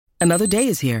Another day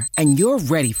is here, and you're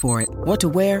ready for it. What to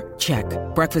wear? Check.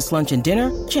 Breakfast, lunch, and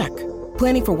dinner? Check.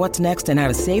 Planning for what's next and how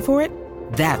to save for it?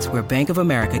 That's where Bank of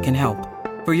America can help.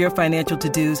 For your financial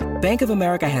to-dos, Bank of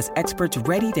America has experts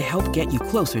ready to help get you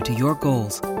closer to your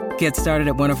goals. Get started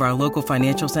at one of our local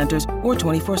financial centers or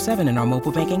 24/7 in our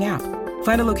mobile banking app.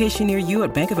 Find a location near you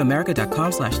at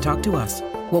bankofamerica.com/talktous.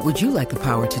 What would you like the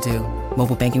power to do?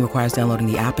 Mobile banking requires downloading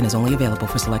the app and is only available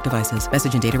for select devices.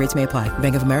 Message and data rates may apply.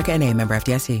 Bank of America N.A., member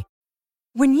FDIC.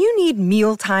 When you need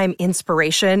mealtime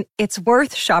inspiration, it's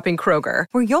worth shopping Kroger,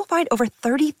 where you'll find over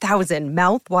 30,000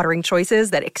 mouth-watering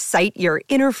choices that excite your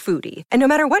inner foodie. And no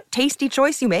matter what tasty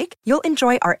choice you make, you'll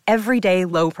enjoy our everyday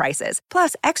low prices,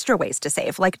 plus extra ways to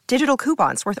save, like digital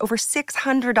coupons worth over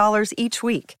 $600 each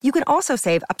week. You can also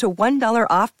save up to $1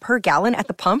 off per gallon at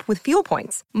the pump with fuel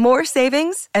points. More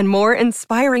savings and more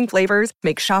inspiring flavors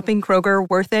make shopping Kroger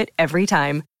worth it every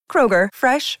time. Kroger,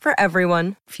 fresh for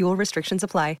everyone. Fuel restrictions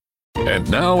apply.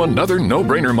 And now another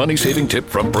no-brainer money-saving tip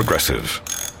from Progressive.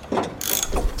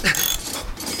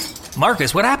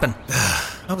 Marcus, what happened?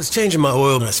 I was changing my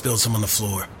oil and I spilled some on the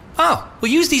floor. Oh,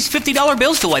 well, use these $50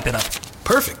 bills to wipe it up.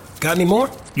 Perfect. Got any more?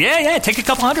 Yeah, take a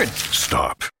couple hundred.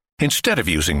 Stop. Instead of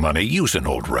using money, use an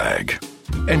old rag.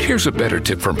 And here's a better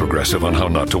tip from Progressive on how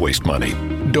not to waste money.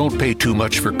 Don't pay too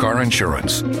much for car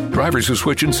insurance. Drivers who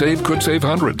switch and save could save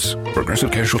hundreds.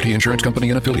 Progressive Casualty Insurance Company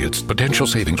and Affiliates. Potential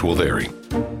savings will vary.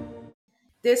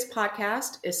 This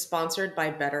podcast is sponsored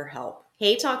by BetterHelp.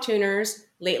 Hey, Talk Tuners.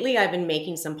 Lately, I've been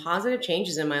making some positive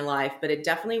changes in my life, but it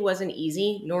definitely wasn't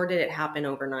easy, nor did it happen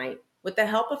overnight. With the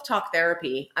help of talk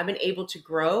therapy, I've been able to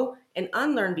grow and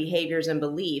unlearn behaviors and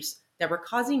beliefs that were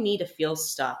causing me to feel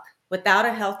stuck. Without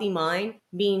a healthy mind,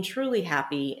 being truly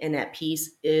happy and at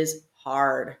peace is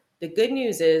hard. The good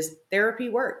news is therapy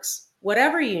works.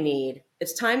 Whatever you need,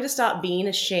 it's time to stop being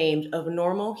ashamed of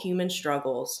normal human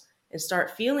struggles and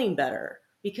start feeling better,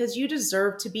 because you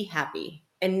deserve to be happy.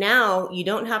 And now you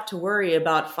don't have to worry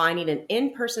about finding an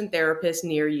in-person therapist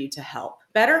near you to help.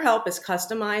 BetterHelp is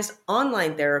customized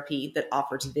online therapy that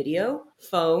offers video,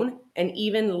 phone, and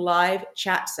even live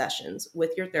chat sessions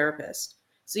with your therapist.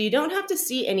 So you don't have to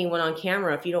see anyone on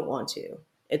camera if you don't want to.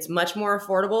 It's much more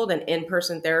affordable than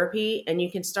in-person therapy, and you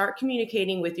can start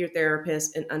communicating with your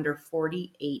therapist in under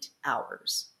 48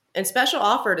 hours. And special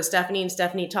offer to Stephanie and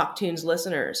Stephanie Talk Tunes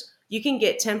listeners. You can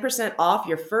get 10% off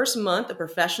your first month of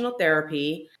professional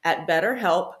therapy at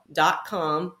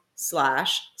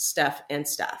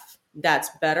betterhelp.com/StephandSteph. That's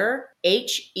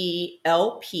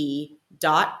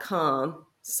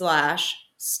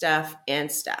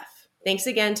betterhelp.com/StephandSteph. Thanks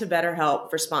again to BetterHelp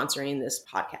for sponsoring this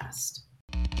podcast.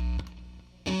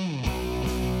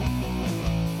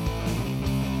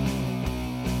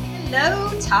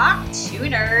 Hello, Talk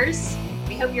Tuners.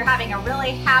 We hope you're having a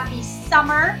really happy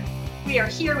summer. We are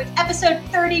here with episode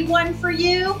 31 for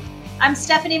you. I'm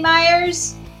Stephanie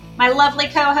Myers, my lovely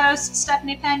co-host,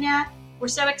 Stephanie Pena. We're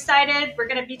so excited. We're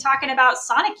going to be talking about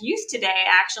Sonic Youth today,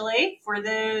 actually, for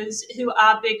those who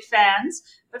are big fans.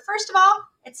 But first of all,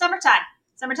 it's summertime.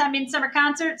 Summertime means summer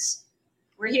concerts.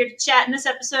 We're here to chat in this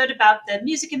episode about the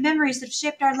music and memories that have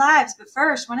shaped our lives. But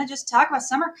first, I want to just talk about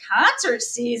summer concert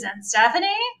season. Stephanie?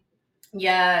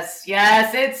 Yes,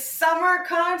 it's summer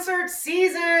concert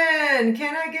season.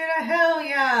 Can I get a hell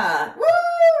yeah?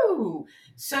 Woo!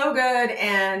 So good.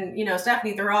 And,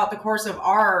 Stephanie, throughout the course of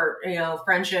our,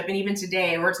 friendship, and even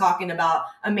today, we're talking about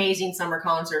amazing summer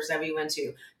concerts that we went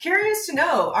to. Curious to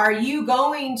know, are you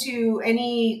going to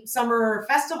any summer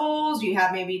festivals? Do you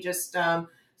have maybe just,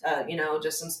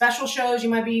 just some special shows you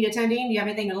might be attending? Do you have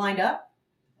anything lined up?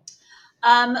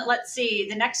 Let's see.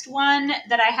 The next one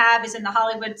that I have is in the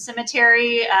Hollywood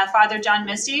Cemetery, Father John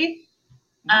Misty.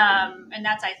 And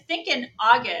that's, I think, in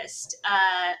August.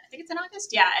 I think it's in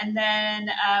August. Yeah. And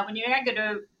then when you go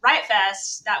to Riot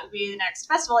Fest, that will be the next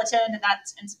festival I attend, and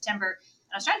that's in September.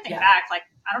 And I was trying to think back, I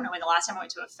don't know when the last time I went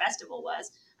to a festival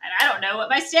was. And I don't know what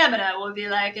my stamina will be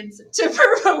like in September,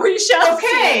 but we shall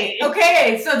see.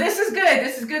 Okay. So this is good.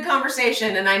 This is good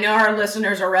conversation. And I know our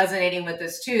listeners are resonating with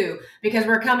this too, because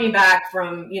we're coming back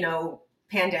from,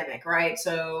 pandemic, right?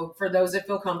 So for those that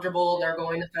feel comfortable, they're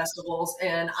going to festivals,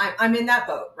 and I'm in that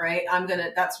boat, right?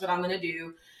 That's what I'm going to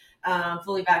do.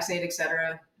 Fully vaccinated,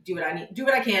 etc. Do what I need, do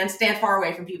what I can, stand far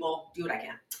away from people, do what I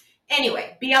can.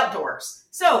 Anyway, be outdoors.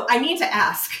 So I need to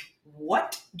ask,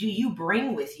 what do you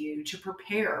bring with you to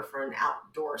prepare for an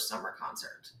outdoor summer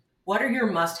concert? What are your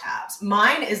must-haves?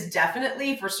 Mine is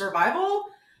definitely for survival,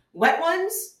 wet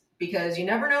ones, because you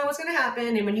never know what's going to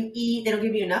happen. And when you eat, they don't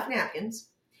give you enough napkins,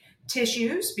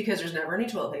 tissues, because there's never any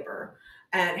toilet paper,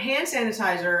 and hand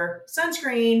sanitizer,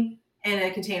 sunscreen, and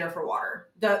a container for water.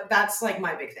 That's like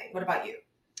my big thing. What about you?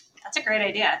 That's a great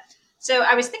idea. So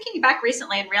I was thinking back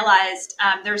recently and realized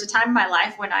there was a time in my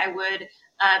life when I would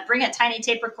bring a tiny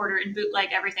tape recorder and bootleg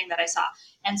everything that I saw.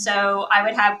 And so I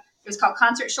would have, it was called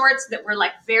concert shorts that were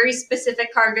like very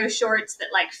specific cargo shorts that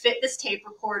like fit this tape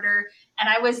recorder. And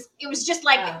it was just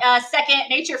like second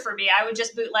nature for me. I would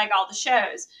just bootleg all the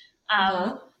shows.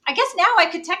 I guess now I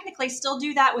could technically still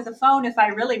do that with a phone if I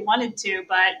really wanted to,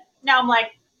 but now I'm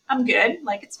like, I'm good.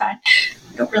 Like, it's fine.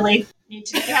 I don't really need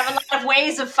to. You have a lot of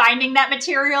ways of finding that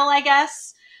material, I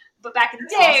guess. But back in the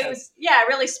day, It was,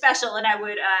 really special. And I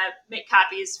would make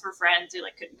copies for friends who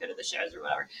like couldn't go to the shows or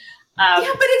whatever. But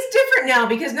it's different now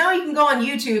because now you can go on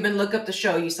YouTube and look up the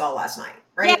show you saw last night,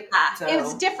 right? Yeah, so.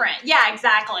 It's different. Yeah,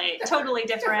 exactly. Totally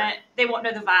different. They won't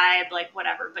know the vibe, like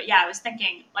whatever. But yeah, I was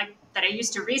thinking like that I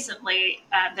used to recently,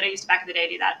 that I used to back in the day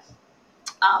do that.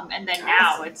 And then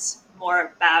now it's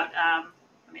more about, I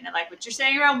like what you're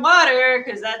saying around water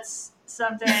because that's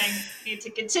something you need to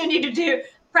continue to do.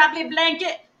 Probably a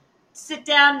blanket, sit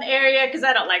down area because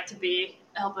I don't like to be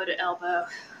elbow to elbow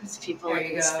with people with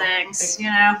these things,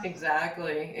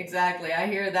 Exactly. I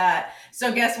hear that.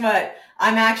 So guess what?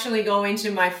 I'm actually going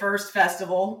to my first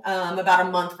festival about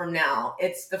a month from now.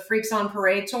 It's the Freaks on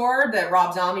Parade tour that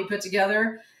Rob Zombie put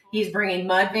together. He's bringing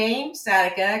Mudvayne,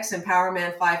 Static X, and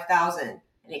Powerman 5000. And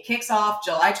it kicks off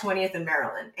July 20th in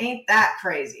Maryland. Ain't that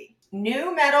crazy?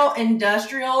 New metal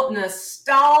industrial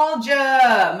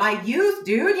nostalgia. My youth,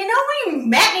 dude. You know when you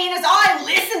met me and it's all I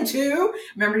listened to.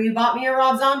 Remember you bought me a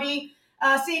Rob Zombie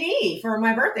CD for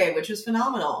my birthday, which was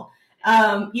phenomenal.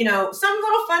 Some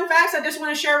little fun facts I just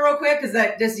want to share real quick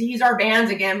because these are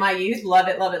bands again. My youth, love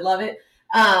it.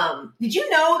 Did you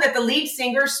know that the lead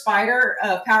singer Spider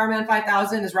of Powerman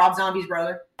 5000 is Rob Zombie's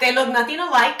brother? They look nothing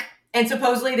alike, and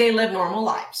supposedly they live normal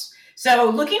lives. So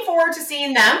looking forward to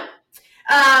seeing them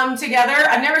together.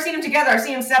 I've never seen them together. I've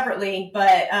seen them separately,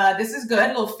 but this is good. A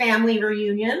little family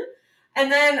reunion. And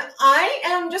then I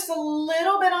am just a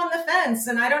little bit on the fence,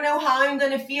 and I don't know how I'm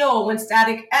going to feel when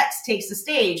Static X takes the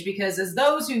stage, because as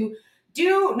those who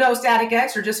do know Static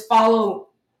X or just follow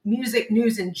music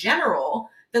news in general,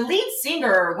 the lead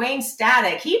singer, Wayne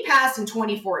Static, he passed in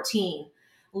 2014.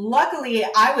 Luckily,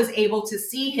 I was able to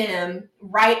see him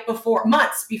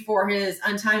months before his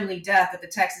untimely death at the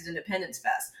Texas Independence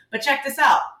Fest. But check this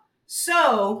out.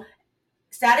 So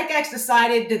Static X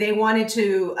decided that they wanted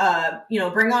to,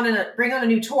 bring on a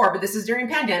new tour, but this is during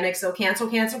pandemic, so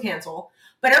cancel.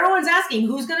 But everyone's asking,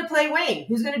 who's going to play Wayne?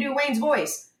 Who's going to do Wayne's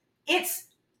voice? It's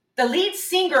the lead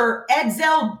singer,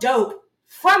 Edsel Dope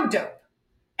from Dope.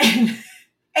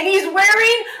 And he's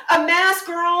wearing a mask,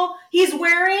 girl. He's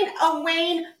wearing a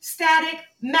Wayne Static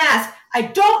mask. I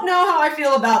don't know how I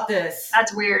feel about this.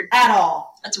 That's weird. At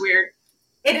all. That's weird.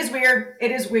 It is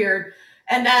weird.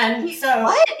 And then,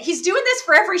 what? He's doing this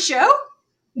for every show?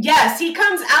 Yes, he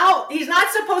comes out. He's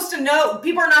not supposed to know.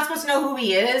 People are not supposed to know who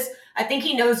he is. I think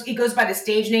he goes by the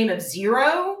stage name of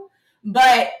Zero.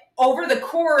 But over the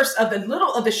course of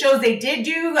the shows they did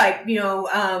do,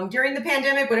 during the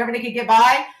pandemic, whatever they could get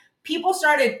by, people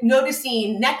started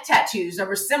noticing neck tattoos that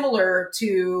were similar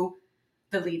to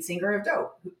the lead singer of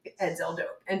Dope, Edsel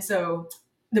Dope. And so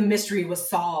the mystery was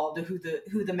solved of who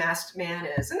the masked man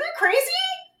is. Isn't that crazy?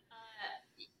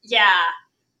 Yeah,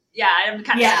 I'm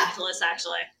kind of speechless,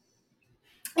 actually.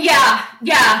 Yeah.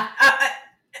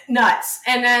 Nuts.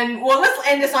 And then, let's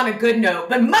end this on a good note.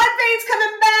 But Mudvayne's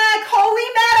coming back. Holy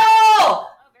metal!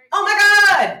 Oh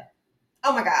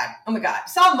my God.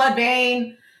 Saw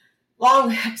Mudvayne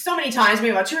so many times, maybe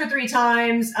about 2 or 3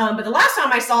 times. But the last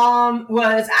time I saw him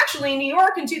was actually in New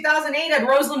York in 2008 at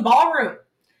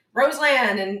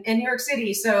Roseland in New York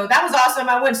City. So that was awesome.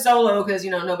 I went solo because,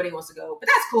 nobody wants to go, but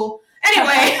that's cool.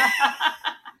 Anyway.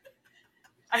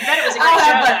 I bet it was a great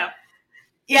show, though.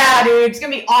 Yeah, dude, it's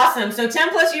going to be awesome. So 10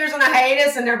 plus years on a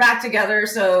hiatus and they're back together.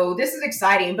 So this is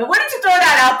exciting. But wanted to throw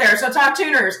that out there. So Talk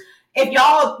Tuners, if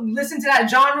y'all listen to that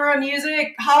genre of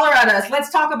music, holler at us. Let's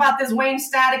talk about this Wayne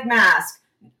Static mask.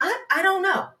 I don't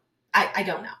know. I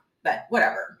don't know. But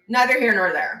whatever. Neither here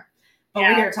nor there. But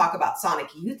we're here to talk about Sonic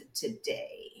Youth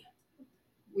today.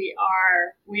 We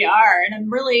are. And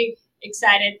I'm really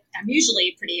excited. I'm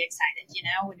usually pretty excited,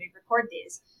 when we record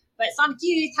these. But Sonic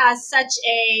Youth has such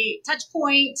a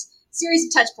series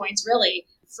of touch points, really,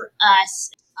 for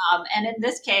us. And in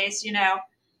this case,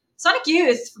 Sonic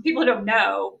Youth, for people who don't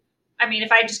know,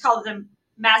 if I just called them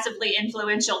massively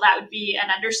influential, that would be an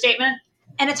understatement.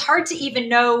 And it's hard to even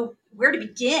know where to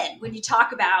begin when you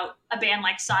talk about a band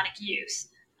like Sonic Youth.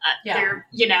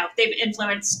 They've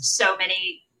influenced so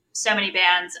many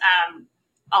bands.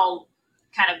 I'll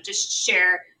kind of just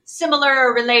share similar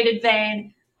or related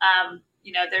vein.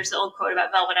 there's the old quote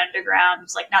about Velvet Underground.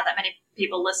 It's like not that many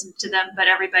people listened to them, but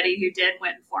everybody who did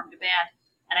went and formed a band.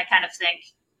 And I kind of think,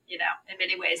 in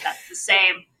many ways, that's the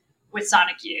same with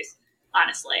Sonic Youth,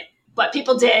 honestly. But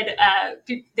people did,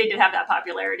 they did have that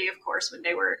popularity, of course, when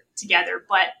they were together.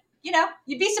 But,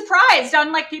 you'd be surprised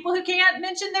on like people who can't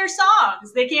mention their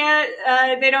songs. They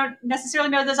don't necessarily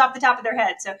know those off the top of their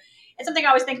head. So it's something I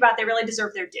always think about. They really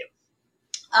deserve their due.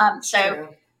 So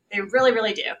they really,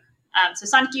 really do. So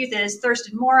Sonic Youth is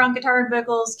Thurston Moore on guitar and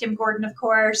vocals, Kim Gordon, of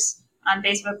course, on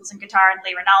bass vocals and guitar, and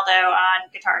Lee Ronaldo on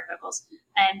guitar and vocals.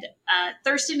 And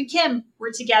Thurston and Kim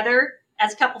were together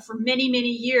as a couple for many,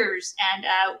 many years, and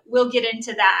we'll get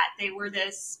into that. They were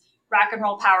this rock and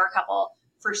roll power couple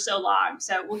for so long.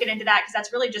 So we'll get into that because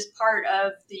that's really just part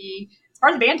of the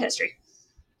band history.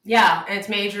 Yeah, and it's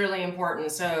majorly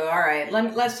important. So, all right,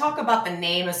 let's talk about the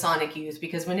name of Sonic Youth,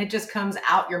 because when it just comes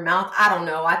out your mouth, I don't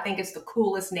know, I think it's the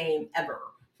coolest name ever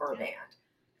for a band.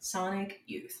 Sonic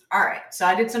Youth. All right, so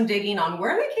I did some digging on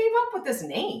where they came up with this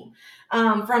name.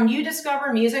 From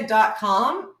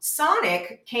youdiscovermusic.com,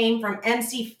 Sonic came from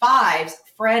MC5's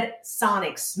Fred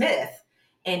Sonic Smith,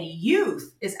 and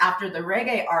Youth is after the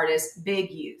reggae artist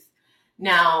Big Youth.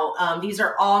 Now, these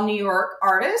are all New York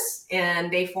artists,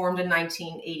 and they formed in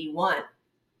 1981.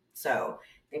 So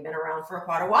they've been around for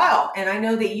quite a while. And I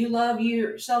know that you love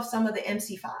yourself some of the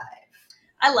MC5.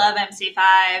 I love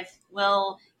MC5.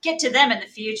 We'll get to them in the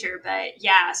future, but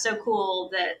yeah, so cool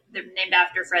that they're named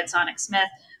after Fred Sonic Smith.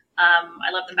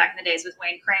 I loved them back in the days with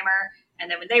Wayne Kramer. And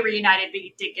then when they reunited,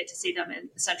 we did get to see them in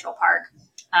Central Park,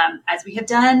 as we have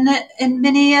done in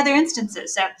many other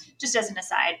instances. So just as an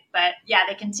aside, but yeah,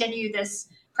 they continue this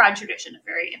proud tradition of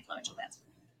very influential bands.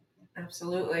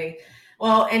 Absolutely.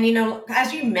 Well, and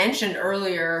as you mentioned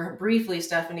earlier, briefly,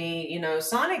 Stephanie,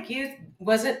 Sonic Youth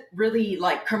wasn't really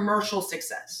like commercial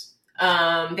success.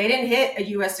 They didn't hit a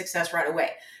U.S. success right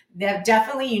away. They're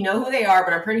definitely, who they are,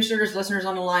 but I'm pretty sure there's listeners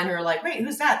on the line who are like, wait,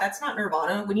 who's that? That's not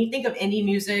Nirvana. When you think of indie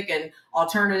music and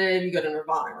alternative, you go to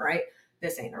Nirvana, right?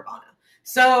 This ain't Nirvana.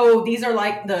 So these are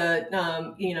like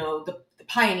the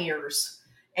pioneers.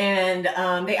 And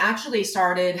they actually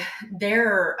started,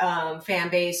 their fan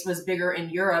base was bigger in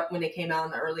Europe when they came out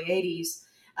in the early 80s.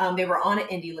 They were on an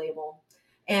indie label.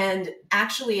 And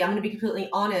actually, I'm going to be completely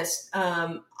honest,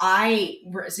 I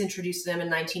was introduced to them in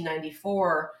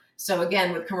 1994. So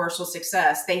again, with commercial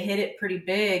success, they hit it pretty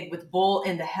big with Bull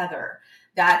in the Heather.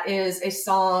 That is a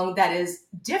song that is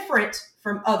different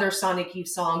from other Sonic Youth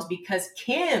songs because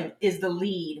Kim is the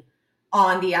lead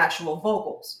on the actual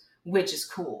vocals, which is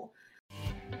cool.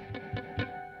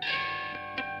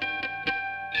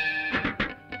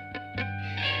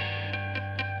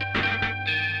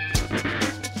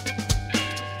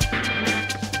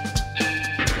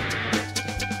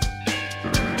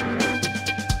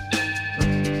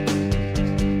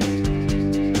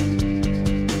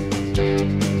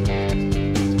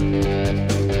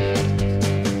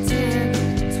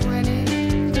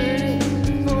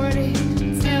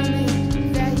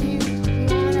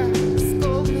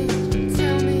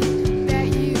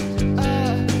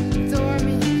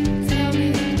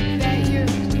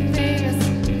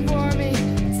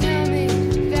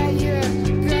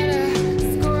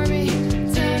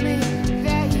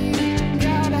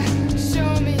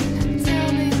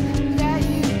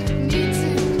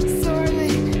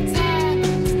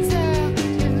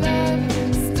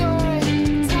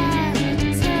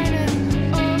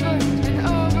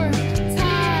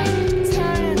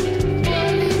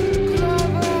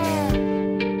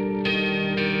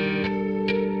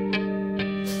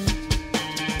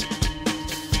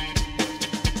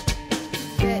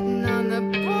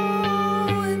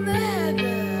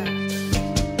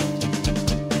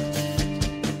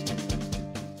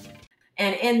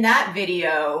 In that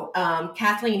video,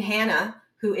 Kathleen Hanna,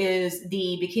 who is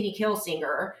the Bikini Kill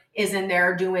singer, is in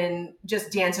there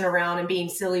just dancing around and being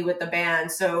silly with the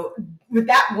band. So with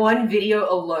that one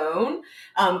video alone,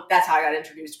 that's how I got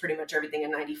introduced to pretty much everything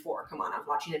in 94. Come on, I was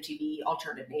watching MTV,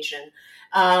 Alternative Nation.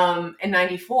 In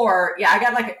 94, yeah,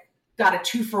 I got a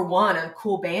 2-for-1 on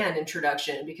cool band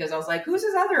introduction because I was like, who's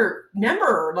this other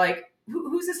member? Like,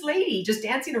 who's this lady just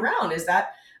dancing around? Is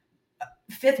that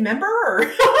fifth member? Or I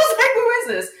was like, who is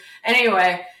this? And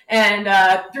anyway, and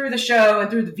through the show and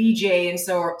through the VJ and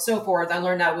so forth, I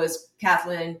learned that was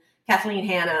Kathleen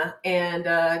Hanna. And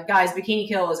guys, Bikini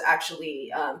Kill is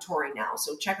actually touring now,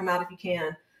 so check them out if you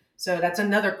can. So that's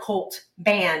another cult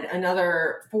band,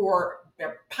 another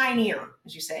pioneer,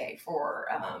 as you say, for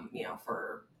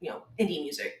indie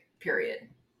music, period.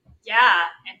 Yeah,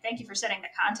 and thank you for setting the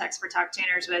context for Talk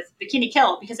Tuners with Bikini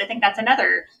Kill, because I think that's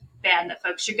another band that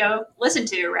folks should go listen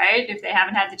to, right? If they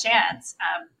haven't had the chance.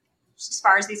 as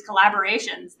far as these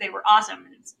collaborations, they were awesome.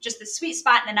 It's just the sweet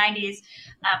spot in the 90s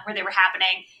where they were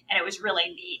happening. And it was really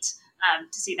neat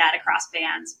to see that across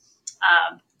bands.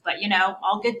 But,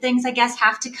 all good things, I guess,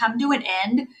 have to come to an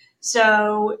end.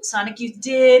 So Sonic Youth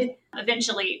did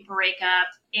eventually break up.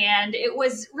 And it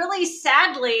was really,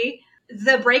 sadly,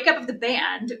 the breakup of the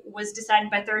band was decided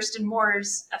by Thurston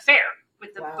Moore's affair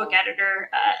with the book editor,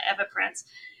 Eva Prince.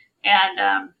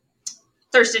 And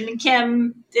Thurston and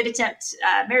Kim did attempt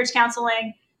marriage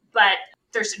counseling, but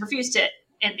Thurston refused to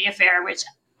end the affair, which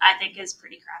I think is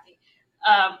pretty crappy.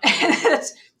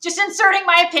 That's just inserting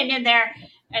my opinion there.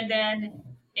 And then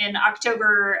in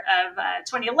October of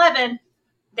 2011,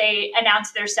 they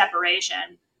announced their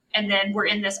separation. And then we're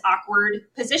in this awkward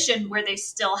position where they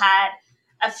still had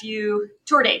a few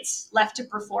tour dates left to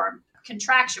perform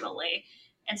contractually.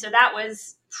 And so that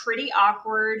was pretty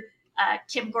awkward.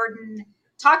 Kim Gordon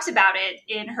talks about it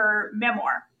in her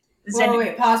memoir.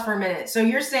 Wait, pause for a minute. So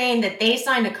you're saying that they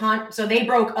signed so they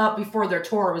broke up before their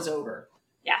tour was over?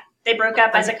 Yeah, they broke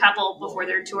up as a couple before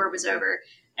their tour was over.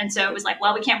 And so it was like,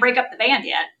 well, we can't break up the band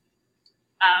yet.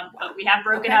 But we have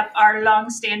broken up our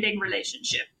long-standing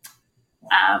relationship,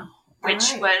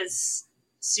 which was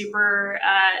super,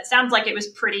 sounds like it was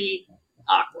pretty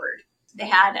awkward. They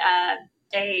had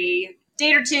a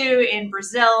date or two in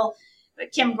Brazil,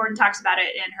 but Kim Gordon talks about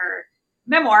it in her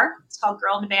memoir. It's called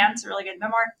Girl in the Band. It's a really good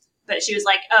memoir. But she was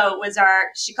like,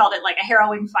 she called it like a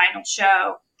harrowing final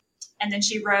show. And then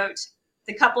she wrote,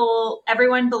 the couple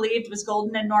everyone believed was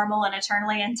golden and normal and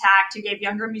eternally intact, who gave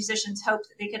younger musicians hope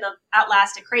that they could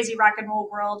outlast a crazy rock and roll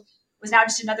world, was now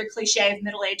just another cliche of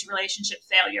middle-aged relationship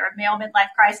failure, a male midlife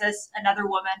crisis, another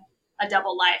woman, a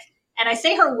double life. And I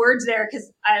say her words there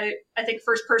because I think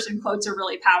first-person quotes are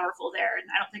really powerful there, and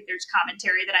I don't think there's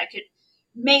commentary that I could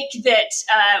make that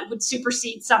would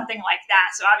supersede something like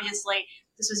that. So obviously,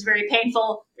 this was very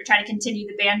painful. They're trying to continue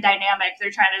the band dynamic.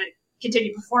 They're trying to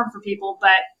continue to perform for people,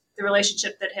 but the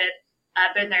relationship that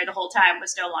had been there the whole time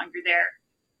was no longer there.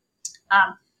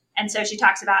 And so she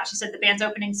said the band's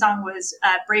opening song was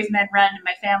Brave Men Run in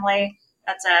My Family.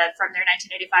 That's from their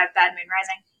 1985 Bad Moon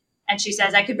Rising. And she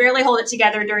says, I could barely hold it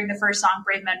together during the first song,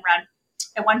 Brave Men Run.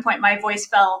 At one point, my voice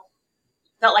felt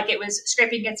like it was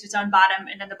scraping against its own bottom,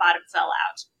 and then the bottom fell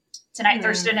out. Tonight,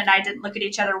 Thurston and I didn't look at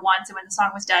each other once, and when the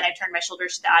song was done, I turned my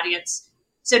shoulders to the audience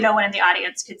so no one in the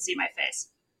audience could see my face.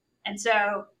 And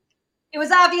so it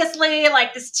was obviously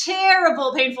like this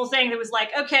terrible, painful thing that was like,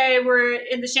 okay, we're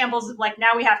in the shambles of like,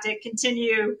 now we have to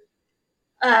continue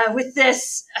with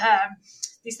this,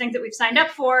 these things that we've signed up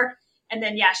for. And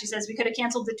then, she says we could have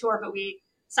canceled the tour, but we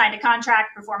signed a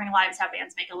contract. Performing live is how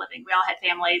bands make a living. We all had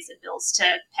families and bills to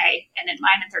pay. And in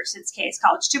mine and Thurston's case,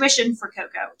 college tuition for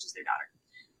Coco, which is their daughter.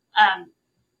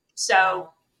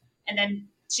 And then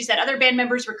she said other band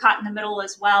members were caught in the middle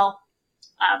as well.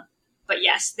 But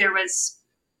yes, there was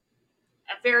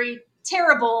a very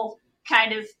terrible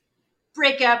kind of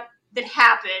breakup that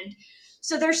happened.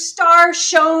 So their star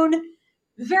shone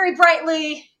very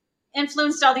brightly,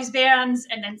 influenced all these bands.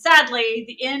 And then sadly,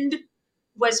 the end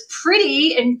was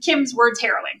pretty, in Kim's words,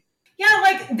 harrowing. Yeah,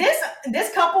 like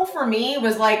this couple for me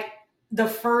was like the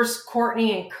first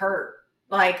Courtney and Kurt.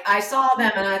 Like I saw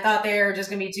them and I thought they were just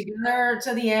going to be together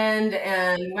to the end.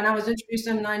 And when I was introduced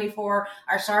to them in 94,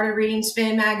 I started reading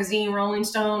Spin Magazine, Rolling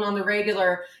Stone on the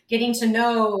regular, getting to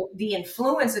know the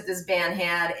influence that this band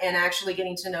had and actually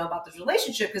getting to know about this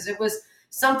relationship because it was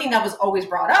something that was always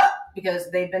brought up because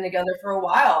they've been together for a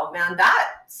while. Man,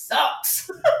 that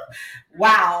sucks.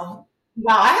 Wow,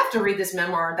 I have to read this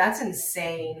memoir. That's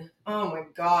insane. Oh my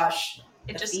gosh.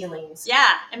 Feelings.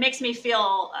 Yeah, it makes me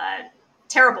feel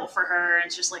terrible for her.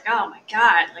 It's just like, oh my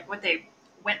God, like what they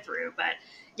went through. But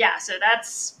yeah, so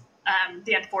that's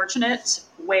the unfortunate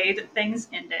way that things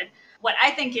ended. What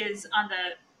I think is on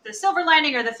the silver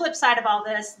lining or the flip side of all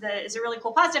this, that is a really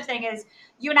cool positive thing is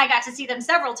you and I got to see them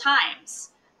several times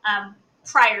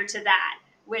prior to that,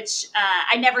 which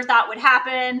I never thought would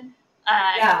happen.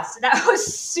 So that was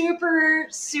super,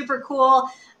 super cool.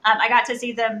 I got to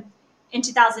see them in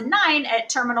 2009 at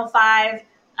Terminal 5.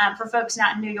 For folks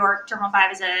not in New York, Terminal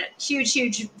 5 is a huge,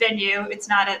 huge venue. It's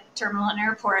not a terminal and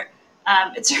airport.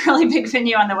 It's a really big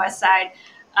venue on the west side.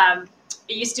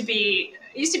 It used to be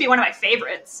one of my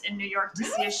favorites in New York to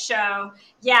see a show.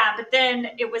 Yeah, but then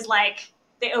it was like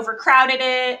they overcrowded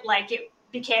it. Like it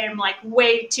became like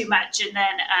way too much. And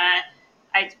then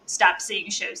I stopped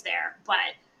seeing shows there.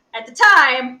 But at the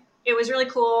time, it was really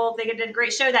cool. They did a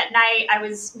great show that night. I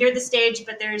was near the stage,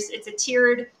 but it's a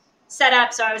tiered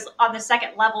setup. So I was on the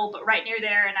second level, but right near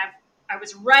there. And I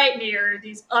was right near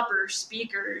these upper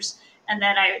speakers. And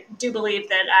then I do believe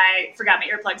that I forgot my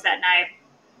earplugs that night.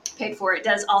 paid for. It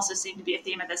does also seem to be a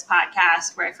theme of this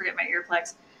podcast where I forget my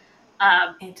earplugs.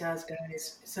 It does,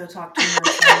 guys. So talk to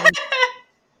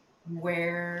me.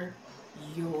 Wear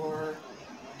your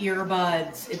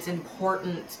earbuds. It's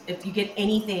important. If you get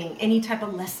anything, any type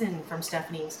of lesson from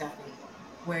Stephanie and Stephanie,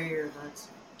 wear your earbuds.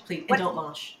 Please, and don't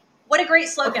mosh. What a great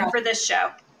slogan for this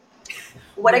show.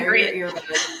 What a great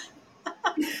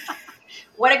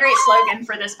slogan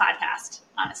for this podcast,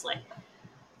 honestly.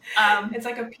 It's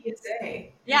like a PSA.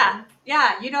 Yeah.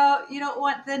 You don't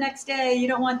want the next day. You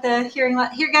don't want the hearing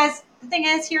loss. Here, guys, the thing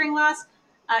is, hearing loss,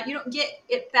 you don't get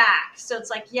it back. So it's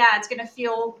like, it's going to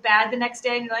feel bad the next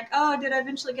day. And you're like, oh, did I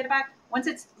eventually get it back? Once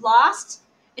it's lost,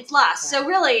 it's lost. Yeah. So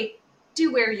really,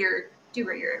 do wear your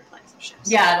earplugs.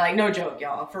 Yeah, like no joke,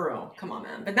 y'all, for real. Come on,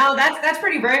 man. But no, that's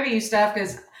pretty brave of you, Steph,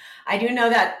 because I do know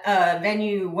that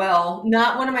venue well.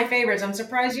 Not one of my favorites. I'm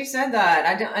surprised you said that.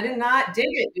 I did not dig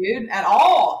it, dude, at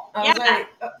all. I was like,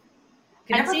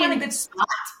 can never find a good spot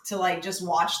to like just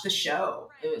watch the show.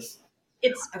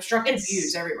 It's obstructed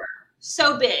views everywhere.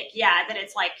 So big, that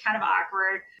it's like kind of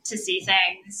awkward to see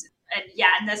things. And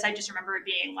and this, I just remember it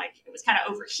being like, it was kind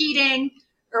of overheating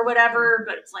or whatever,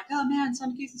 but it's like, oh man,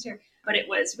 Sonic Youth is here. But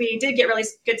we did get really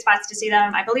good spots to see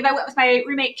them. I believe I went with my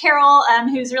roommate, Carol,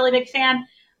 who's a really big fan.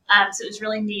 So it was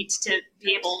really neat to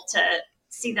be able to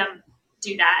see them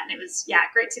do that. And it was,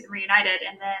 great to see them reunited.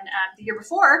 And then the year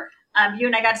before, you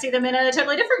and I got to see them in a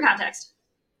totally different context.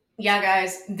 Yeah,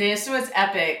 guys, this was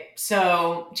epic.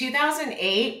 So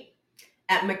 2008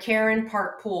 at McCarran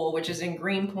Park Pool, which is in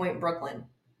Greenpoint, Brooklyn.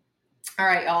 All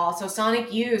right, y'all. So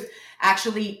Sonic Youth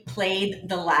actually played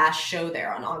the last show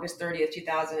there on August 30th,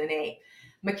 2008.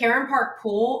 McCarran Park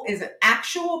Pool is an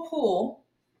actual pool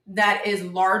that is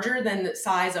larger than the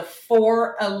size of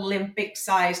 4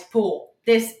 Olympic-sized pool.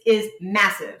 This is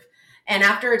massive. And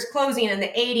after its closing in the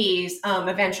 80s,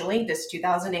 eventually, this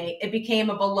 2008, it became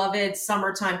a beloved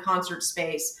summertime concert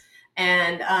space.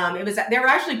 And they were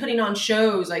actually putting on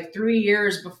shows like 3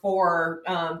 years before,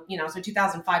 so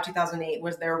 2005, 2008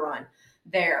 was their run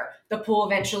there. The pool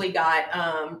eventually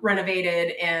got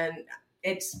renovated and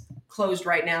it's closed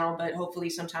right now, but hopefully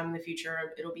sometime in the future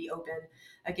it'll be open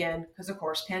again because, of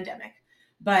course, pandemic.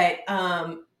 But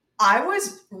I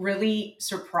was really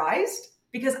surprised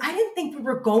because I didn't think we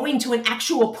were going to an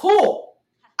actual pool.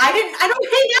 I don't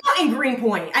hang out in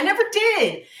Greenpoint. I never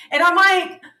did. And I'm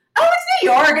like, oh, it's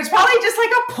New York. It's probably just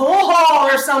like a pool hall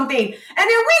or something. And then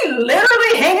we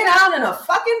literally hanging out in a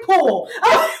fucking pool.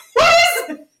 I'm like, what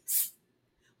is this?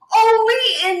 Only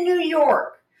in New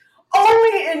York.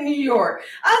 Only in New York.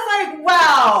 I was like,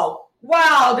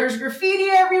 wow, there's graffiti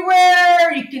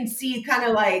everywhere. You can see kind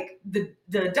of like the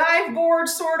dive board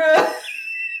sort of.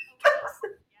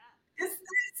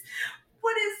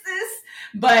 What is this?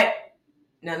 But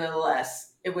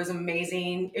nonetheless, it was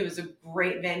amazing. It was a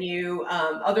great venue.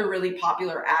 Other really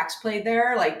popular acts played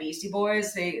there, like Beastie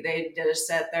Boys. They did a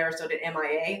set there, so did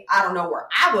MIA. I don't know where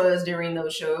I was during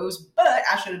those shows, but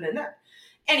I should have been there.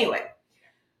 Anyway,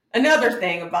 another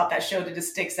thing about that show that just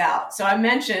sticks out. So I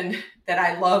mentioned that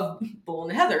I love Bull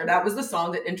and Heather. That was the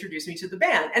song that introduced me to the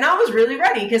band. And I was really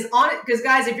ready because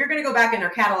guys, if you're going to go back in their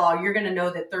catalog, you're going to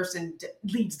know that Thurston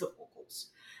leads the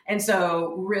vocals. And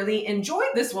so really enjoyed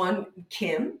this one,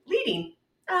 Kim leading.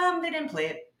 They didn't play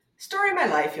it. Story of my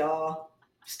life, y'all.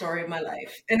 Story of my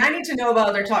life. And I need to know about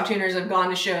other Talk Tuners that have gone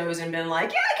to shows and been like,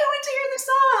 I can't wait to hear this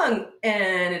song.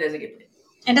 And it doesn't get played.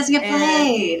 It doesn't get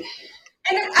played.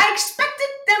 And I expected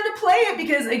them to play it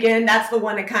because, again, that's the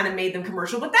one that kind of made them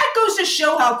commercial. But that goes to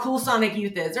show how cool Sonic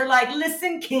Youth is. They're like,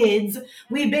 listen, kids,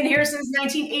 we've been here since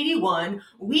 1981.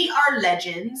 We are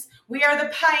legends. We are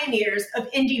the pioneers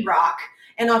of indie rock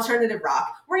and alternative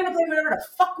rock. We're going to play whatever the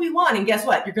fuck we want. And guess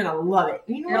what? You're going to love it.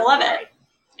 You're going to love it.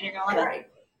 And you're going to love it.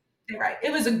 Right.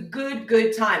 It was a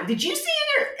good time. Did you see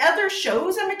any other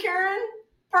shows at McCarran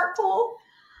Park Pool?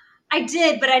 I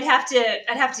did, but I'd have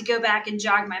to go back and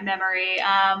jog my memory.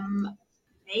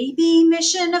 Maybe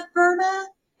Mission of Burma.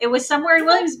 It was somewhere in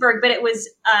Williamsburg, but it was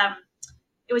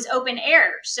open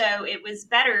air, so it was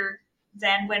better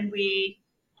than when we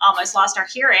almost lost our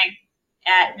hearing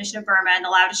at Mission of Burma, and the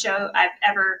loudest show I've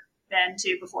ever been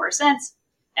to before or since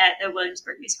at the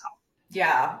Williamsburg Music Hall.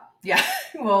 Yeah.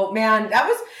 Well, man,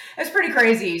 that's pretty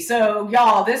crazy. So,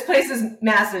 y'all, this place is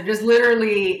massive. Just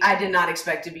literally, I did not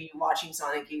expect to be watching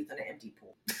Sonic Youth in an empty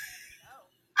pool.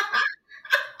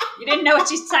 You didn't know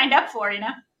what you signed up for,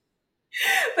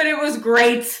 But it was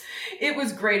great. It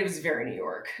was very New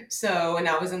York. So, and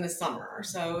that was in the summer.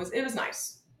 So it was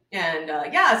nice. And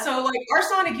so like our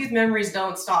Sonic Youth memories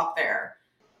don't stop there.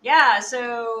 Yeah,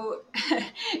 so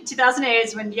 2008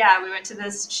 is when, we went to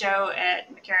this show at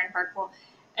McCarran Park Pool.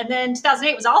 And then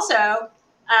 2008 was also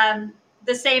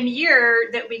the same year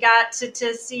that we got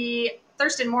to see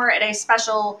Thurston Moore at a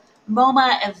special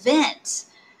MoMA event.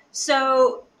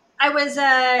 So I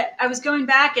was going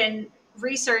back and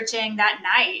researching that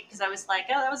night because I was like,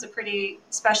 oh, that was a pretty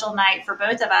special night for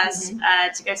both of us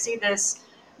to go see this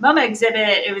MoMA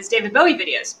exhibit. It was David Bowie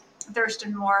videos.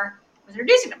 Thurston Moore was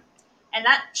introducing them. And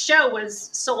that show was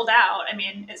sold out. I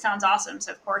mean, it sounds awesome.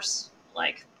 So, of course,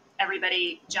 like,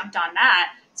 everybody jumped on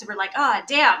that. So we're like, oh,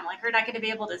 damn, like, we're not going to be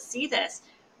able to see this.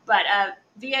 But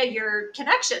via your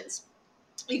connections,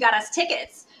 you got us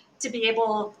tickets to be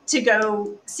able to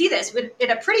go see this in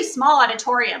a pretty small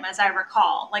auditorium, as I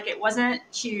recall. Like, it wasn't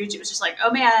huge. It was just like,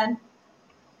 oh, man,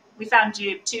 we found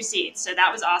you 2 seats. So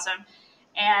that was awesome.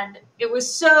 And it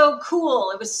was so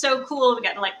cool. It was so cool. We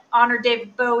got to, like, honor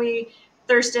David Bowie.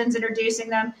 Thurston's introducing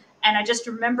them. And I just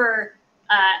remember,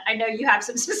 I know you have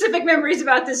some specific memories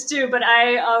about this too, but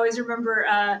I always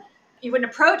remember you would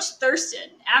approach Thurston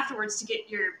afterwards to get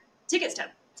your tickets to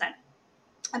sign.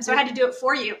 And so I had to do it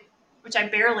for you, which I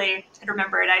barely had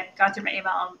remembered. I'd gone through my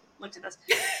email and looked at this.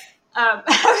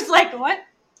 I was like, what?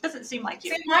 Doesn't seem like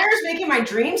you. St. Meyer's making my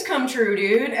dreams come true,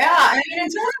 dude. Yeah, I mean,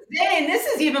 until this day, and this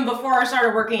is even before I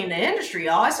started working in the industry,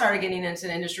 y'all. I started getting into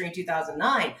the industry in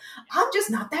 2009. I'm just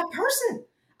not that person.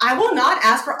 I will not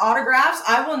ask for autographs.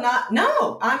 I will not.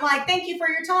 No, I'm like, thank you for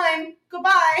your time.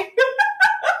 Goodbye.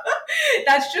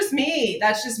 That's just me.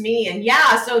 That's just me. And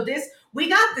yeah, so we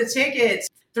got the tickets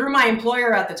through my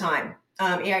employer at the time.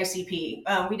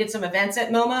 AICP. We did some events at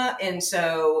MoMA, and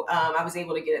so I was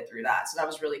able to get it through that. So that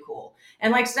was really cool.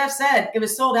 And like Steph said, it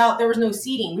was sold out. There was no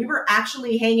seating. We were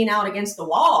actually hanging out against the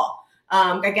wall.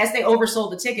 I guess they oversold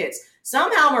the tickets.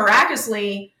 Somehow,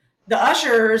 miraculously, the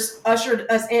ushers ushered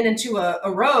us into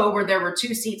a row where there were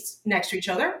 2 seats next to each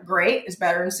other. Great. It's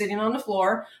better than sitting on the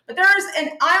floor. But there's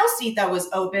an aisle seat that was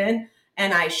open,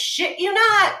 and I shit you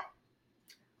not,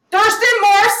 Thurston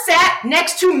Moore sat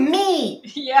next to me.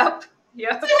 Yep.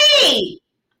 To me.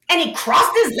 And he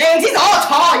crossed his legs. He's all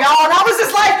tall, y'all. And I was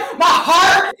just like, my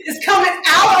heart is coming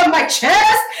out of my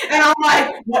chest. And I'm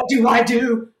like, what do I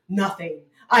do? Nothing.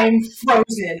 I am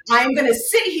frozen. I'm going to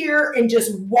sit here and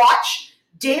just watch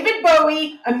David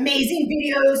Bowie, amazing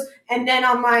videos. And then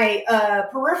on my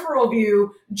peripheral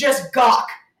view, just gawk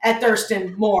at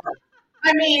Thurston Moore.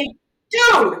 I mean,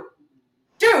 dude,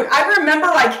 I remember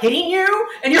like hitting you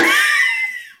and you're like,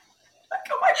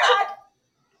 oh my God.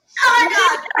 Oh my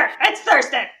God. It's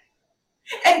Thurston.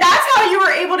 And that's how you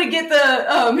were able to get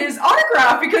the his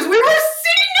autograph, because we were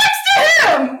sitting next to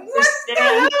him. What the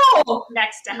hell?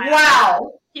 Next to him.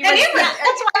 Wow. That's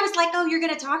why I was like, oh, you're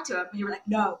going to talk to him. And you were like,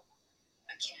 no,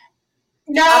 I can't.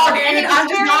 No, dude, I'm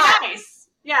just not. Nice.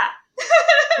 Yeah.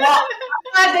 Well,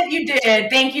 I'm glad that you did.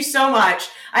 Thank you so much.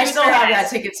 I still have that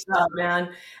ticket stub,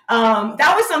 man.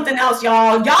 That was something else,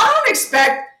 y'all. Y'all don't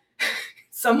expect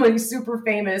somebody super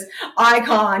famous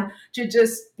icon to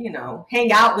just,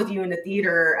 hang out with you in the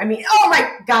theater. I mean, oh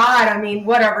my God. I mean,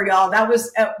 whatever, y'all. That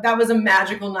was a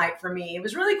magical night for me. It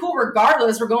was really cool.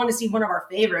 Regardless, we're going to see one of our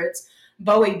favorites,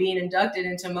 Bowie, being inducted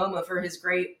into MoMA for his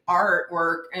great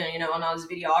artwork and, and all his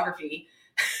videography.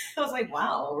 I was like,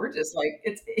 wow, we're just like,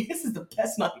 this is the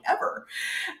best night ever.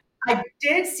 I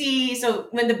did see, so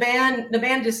when the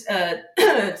band just,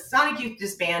 Sonic Youth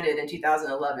disbanded in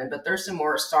 2011, but Thurston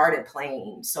Moore started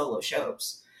playing solo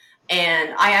shows.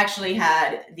 And I actually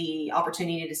had the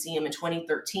opportunity to see him in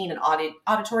 2013 at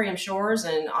Auditorium Shores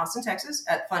in Austin, Texas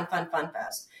at Fun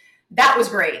Fest. That was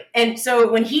great. And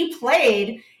so when he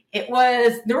played, there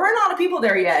weren't a lot of people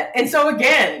there yet. And so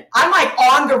again, I'm like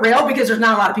on the rail because there's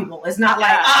not a lot of people. It's not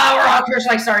like, we're all cursed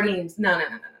like sardines. No.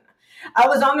 I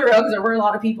was on the road because there weren't a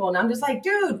lot of people. And I'm just like,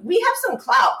 dude, we have some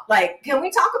clout. Like, can we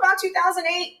talk about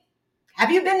 2008?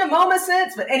 Have you been to MoMA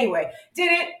since? But anyway,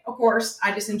 did it, of course.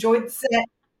 I just enjoyed the set.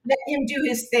 Let him do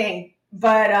his thing.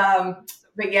 But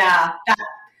yeah,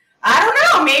 I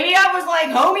don't know. Maybe I was like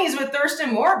homies with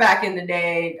Thurston Moore back in the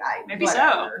day. Maybe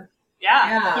so.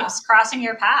 Yeah. Keeps crossing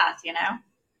your path,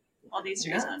 all these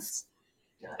reasons.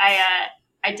 Yes.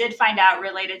 I did find out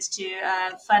related to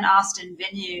Fun Austin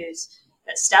venues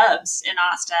that Stubbs in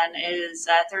Austin is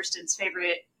Thurston's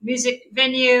favorite music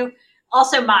venue.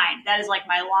 Also mine. That is like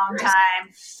my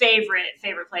longtime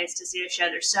favorite place to see a show.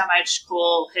 There's so much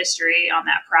cool history on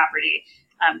that property.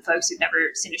 Folks who've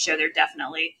never seen a show there,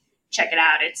 definitely check it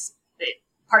out.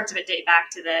 Parts of it date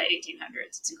back to the 1800s.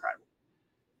 It's incredible.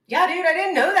 Yeah, dude, I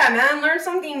didn't know that, man. Learn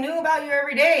something new about you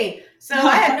every day. So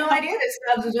I had no idea that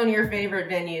Stubbs was one of your favorite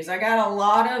venues. I got a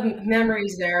lot of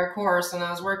memories there, of course. When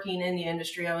I was working in the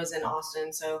industry, I was in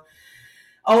Austin. So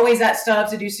always at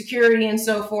Stubbs to do security and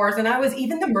so forth. And I was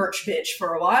even the merch bitch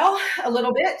for a while, a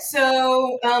little bit.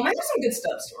 So I have some good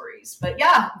Stubbs stories. But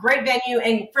yeah, great venue.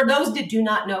 And for those that do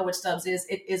not know what Stubbs is,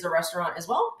 it is a restaurant as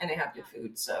well. And they have good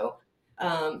food. So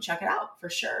check it out for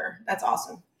sure. That's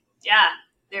awesome. Yeah,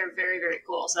 they're very, very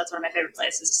cool. So that's one of my favorite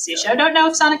places to see a show. Don't know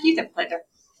if Sonic Youth ever played there.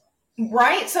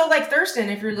 Right. So like Thurston,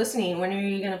 if you're listening, when are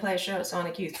you going to play a show at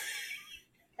Sonic Youth?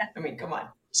 Yeah. I mean, come on.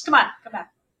 Just come back.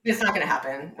 It's not going to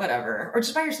happen. Whatever. Or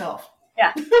just by yourself.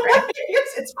 Yeah. Right?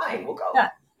 it's fine. We'll go.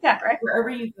 Yeah, right. Wherever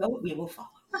you go, we will follow.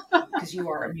 Because you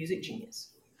are a music genius.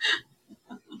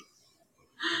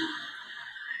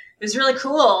 It was really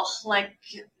cool. Like,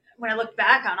 when I look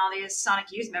back on all these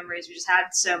Sonic Youth memories, we just had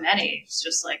so many. It's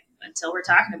just like, until we're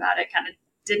talking about it, kind of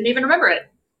didn't even remember it.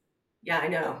 Yeah, I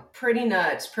know. Pretty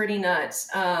nuts.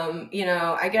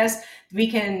 I guess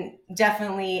we can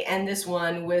definitely end this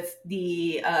one with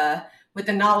the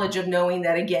knowledge of knowing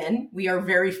that, again, we are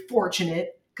very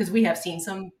fortunate because we have seen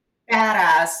some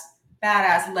badass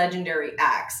legendary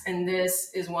acts, and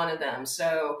this is one of them.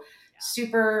 So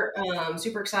super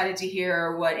excited to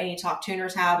hear what any Talk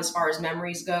Tuners have as far as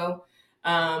memories go.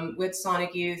 With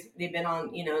Sonic Youth, they've been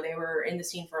on, they were in the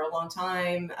scene for a long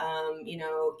time.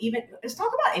 Even let's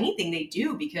talk about anything they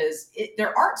do because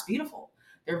their art's beautiful.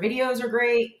 Their videos are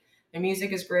great. Their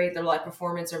music is great. Their live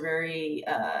performance are very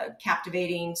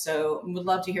captivating. So would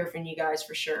love to hear from you guys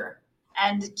for sure.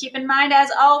 And keep in mind, as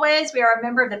always, we are a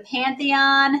member of the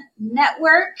Pantheon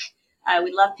Network.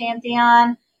 We love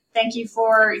Pantheon. Thank you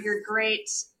for your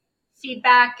great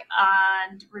feedback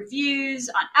and reviews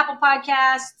on Apple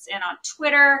Podcasts and on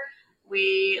Twitter.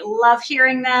 We love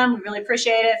hearing them. We really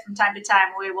appreciate it. From time to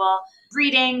time, we will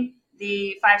reading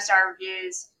the 5-star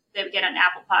reviews that we get on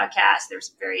Apple Podcasts. There's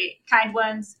some very kind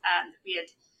ones that we had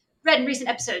read in recent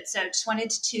episodes. So just wanted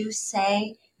to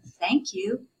say thank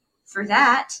you for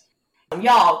that.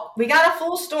 Y'all, we got a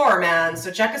full store, man.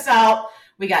 So check us out.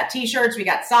 We got t-shirts, we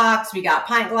got socks, we got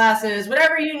pint glasses,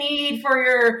 whatever you need for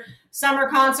your summer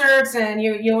concerts and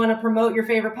you want to promote your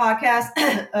favorite podcast,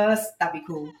 us, that'd be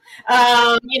cool.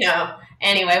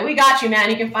 Anyway, we got you,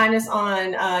 man. You can find us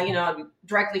on,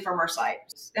 directly from our site,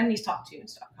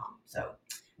 Stephanie'sTalkTunes.com. So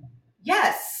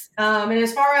yes. And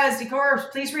as far as decor,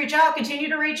 please reach out, continue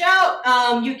to reach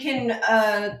out. You can,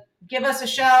 give us a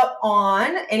shout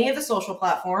on any of the social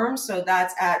platforms. So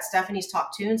that's at Stephanie's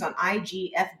Talk Tunes on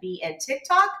IG, FB, and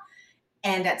TikTok,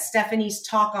 and at Stephanie's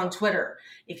Talk on Twitter.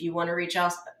 If you want to reach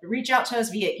out to us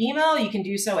via email, you can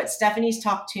do so at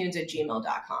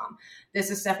stephaniestalktunes@gmail.com. This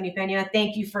is Stephanie Pena.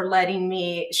 Thank you for letting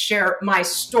me share my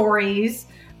stories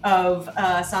of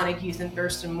Sonic Youth and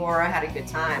Thurston Moore. I had a good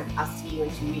time. I'll see you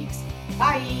in 2 weeks.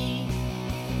 Bye.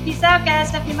 Peace out, guys.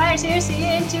 Stephanie Myers here. See you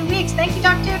in 2 weeks. Thank you,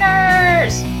 Talk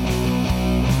Tuners.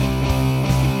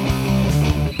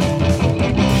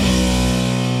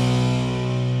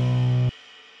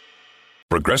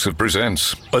 Progressive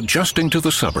presents Adjusting to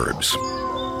the Suburbs.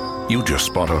 You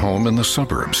just bought a home in the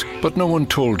suburbs, but no one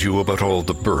told you about all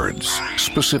the birds,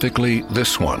 specifically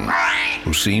this one,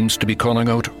 who seems to be calling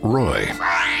out Roy.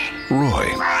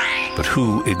 Roy. But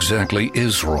who exactly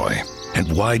is Roy?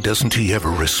 And why doesn't he ever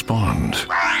respond?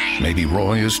 Maybe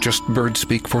Roy is just bird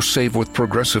speak for save with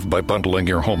Progressive by bundling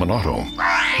your home and auto.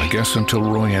 I guess until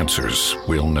Roy answers,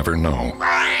 we'll never know.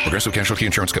 Progressive Casualty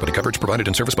Insurance Company. Coverage provided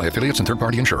and serviced by affiliates and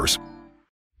third-party insurers.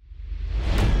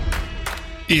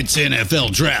 It's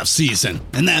NFL draft season,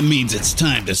 and that means it's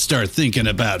time to start thinking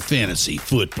about fantasy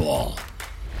football.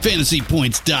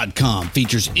 FantasyPoints.com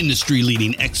features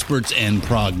industry-leading experts and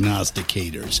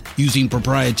prognosticators using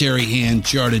proprietary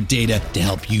hand-charted data to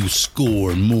help you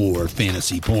score more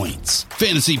fantasy points.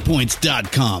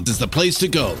 FantasyPoints.com is the place to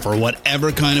go for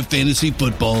whatever kind of fantasy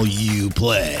football you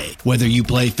play. Whether you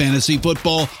play fantasy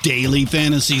football, daily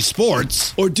fantasy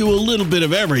sports, or do a little bit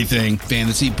of everything,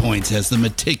 Fantasy Points has the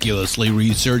meticulously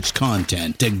researched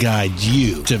content to guide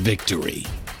you to victory.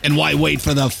 And why wait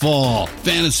for the fall?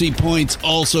 Fantasy Points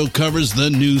also covers the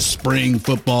new spring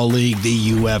football league,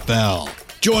 the UFL.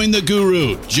 Join the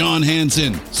guru, John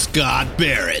Hansen, Scott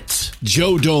Barrett,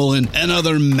 Joe Dolan, and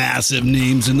other massive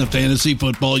names in the fantasy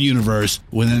football universe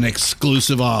with an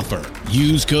exclusive offer.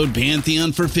 Use code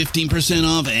Pantheon for 15%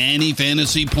 off any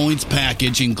Fantasy Points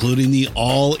package, including the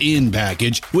all-in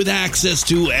package, with access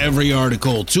to every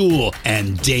article, tool,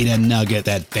 and data nugget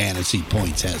that Fantasy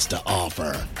Points has to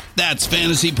offer. That's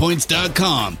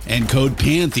FantasyPoints.com and code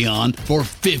Pantheon for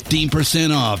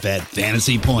 15% off at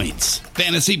Fantasy Points.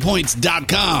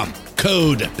 FantasyPoints.com,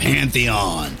 code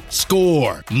Pantheon.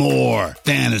 Score more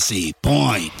fantasy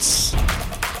points.